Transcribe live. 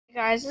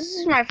Guys, this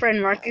is my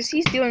friend Marcus.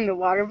 He's doing the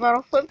water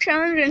bottle flip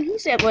challenge, and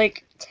he's at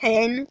like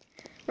 10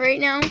 right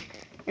now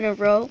in a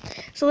row.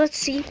 So let's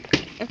see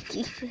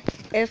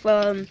if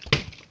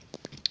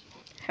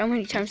how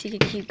many times he can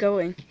keep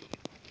going.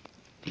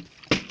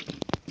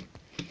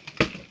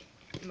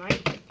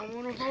 Mike, I'm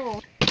on a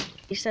roll.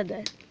 He said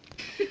that.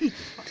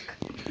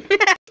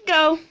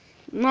 Go.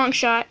 Long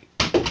shot.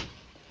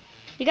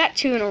 He got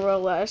 2 in a row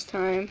last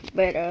time,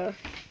 but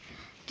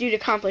due to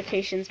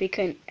complications we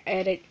couldn't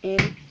add it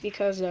in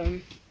because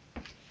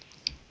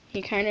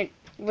he kind of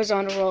was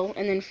on a roll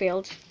and then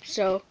failed.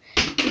 So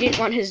he didn't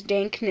want his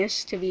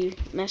dankness to be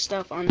messed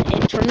up on the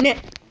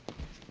internet.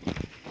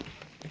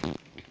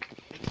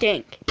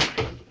 Dank.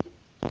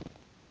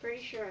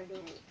 Pretty sure I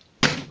don't.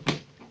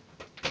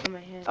 On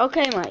my head.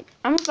 Okay, Mike.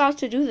 I'm about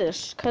to do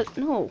this.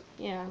 No.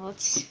 Yeah,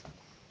 let's.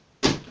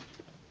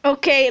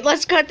 Okay,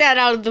 let's cut that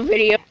out of the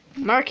video.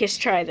 Marcus,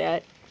 try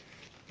that.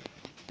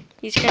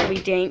 He's gonna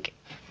be dank.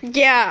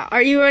 Yeah,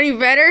 are you any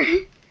better?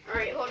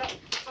 Alright, hold up.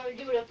 I'm gonna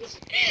do it up this.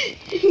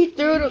 He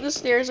threw it up the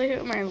stairs. I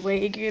hit my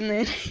leg and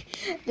then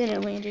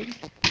it landed.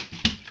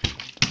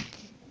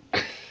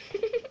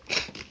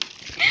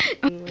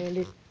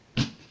 Landed.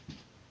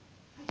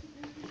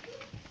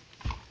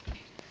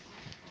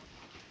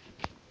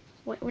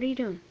 What are you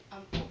doing?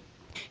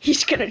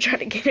 He's gonna try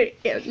to get it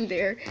in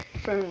there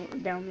from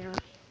down there.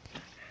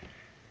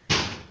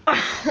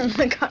 Oh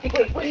my god.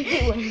 Wait, what are you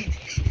doing?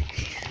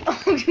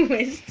 Oh, you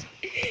missed.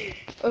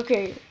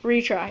 Okay,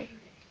 retry.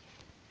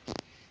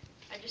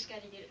 I just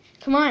gotta get it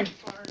Come on.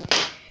 far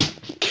enough.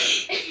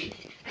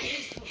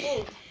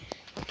 Hold.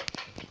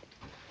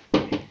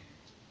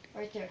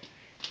 Right there.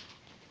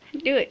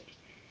 Do it.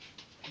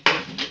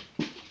 I'm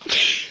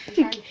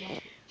trying to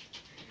jump.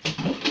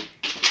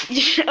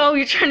 Oh,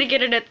 you're trying to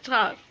get it at the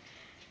top.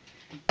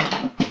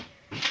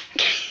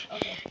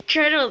 Okay.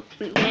 Try to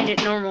land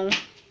it normal.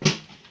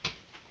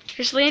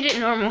 Just land it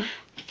normal.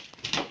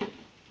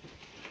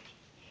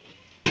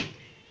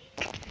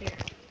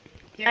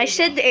 Here I we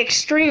said go. the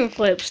extreme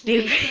flips,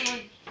 dude.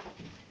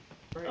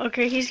 Right.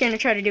 Okay, he's gonna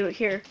try to do it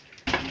here.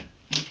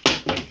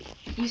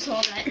 You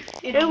saw that?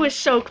 It was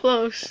so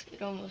close.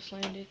 It almost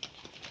landed.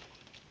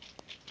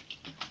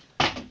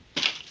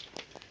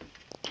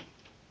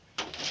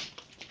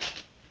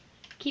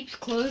 Keeps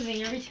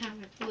closing every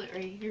time I pull it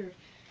right here.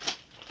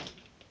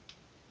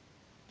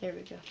 There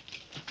we go.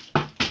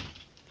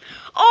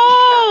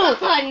 Oh!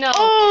 No.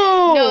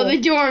 Oh! No, the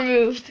door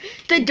moved.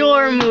 The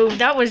door moved.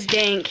 That was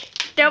dank.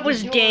 That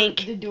was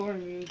dank. The door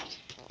moved.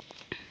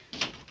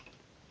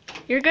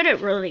 You're good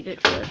at really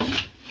good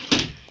flips.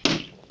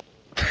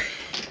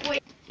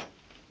 Wait.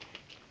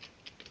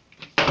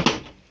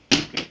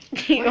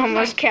 He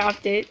almost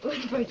capped it. What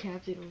if I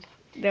capped it?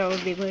 That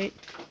would be lit.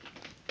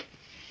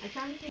 I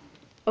found it.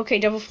 Okay,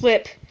 double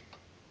flip.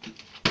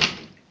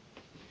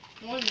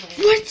 One land.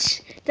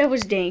 What? That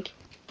was dank.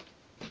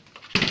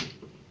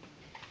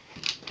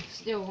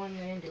 Still one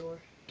land door.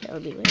 That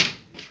would be lit.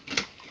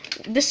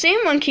 The same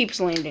one keeps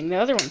landing. The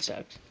other one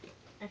sucks.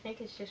 I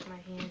think it's just my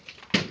hand.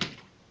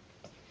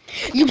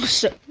 You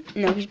suck.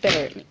 No, he's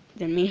better at me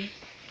than me.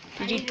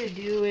 I need to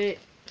do it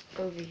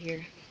over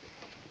here.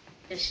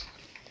 Just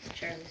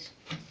try this.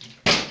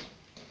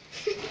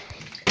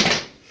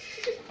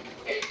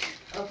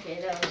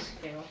 Okay, that was a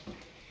fail.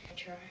 I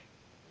try.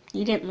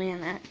 You didn't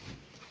land that.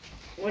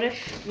 What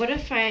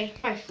if I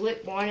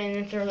flip one and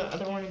then throw the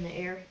other one in the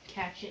air,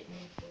 catch it, and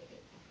then flip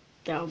it?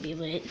 That would be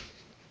lit.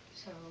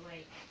 So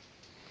like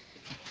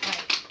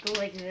go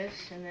like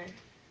this and then.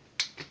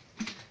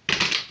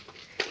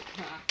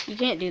 You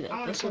can't do that. I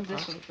want That's to flip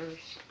this impossible. one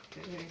first.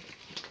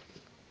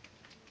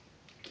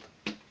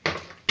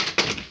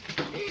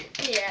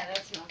 Yeah,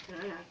 that's not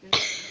gonna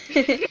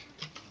happen.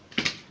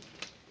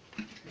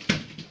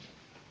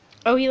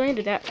 Oh, he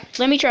landed that.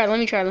 Let me try.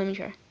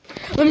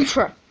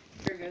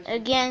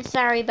 Again,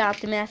 sorry about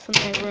the mess in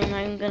my room.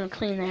 I'm gonna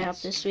clean that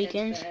up this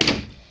weekend.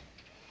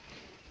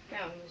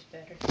 That one was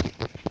better.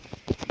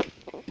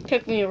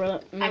 Took me a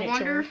minute. I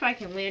wonder if I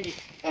can land it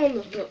on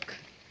the hook.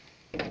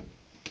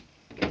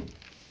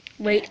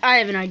 Wait, I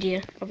have an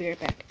idea. I'll be right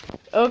back.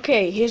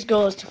 Okay, his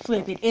goal is to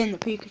flip it in the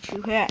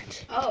Pikachu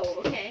hat.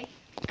 Oh, okay.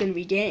 It's gonna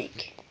be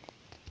dank.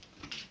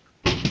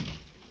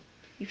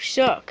 You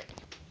suck.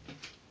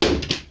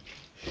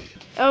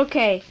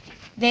 Okay,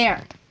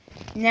 there.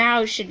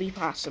 Now it should be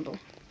possible.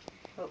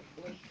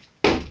 Hopefully.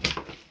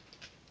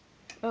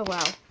 Oh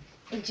wow.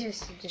 It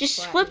just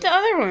Flip the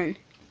other one.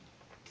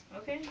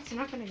 Okay, it's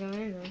not gonna go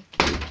in though.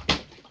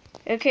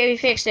 Okay, we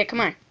fixed it. Come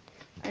on.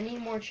 I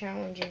need more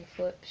challenging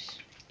flips.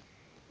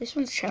 This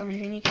one's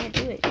challenging. You can't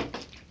do it.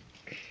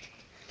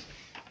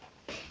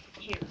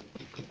 Here.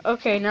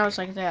 Okay, now it's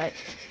like that.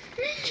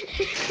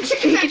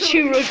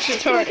 Pikachu roach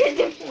retard. Look at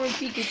the poor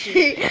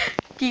Pikachu.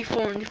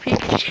 Deformed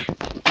Pikachu.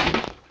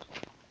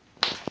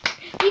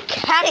 He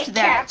capped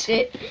that.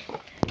 it.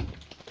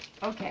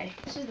 Okay,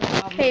 this is the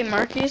problem. Hey,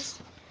 Marcus.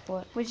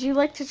 What? Would you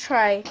like to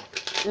try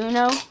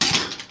Uno?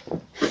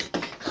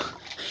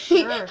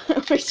 Sure.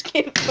 Or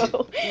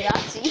Skip-Bo?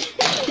 Yahtzee.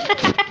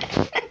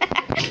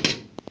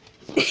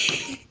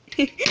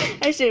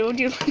 I said, would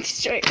you like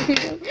to try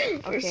Uno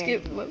or Okay.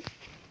 Scoop Boop?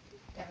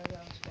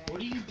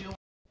 What are you doing?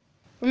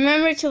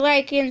 Remember to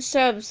like and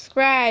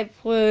subscribe,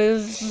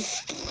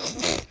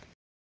 please.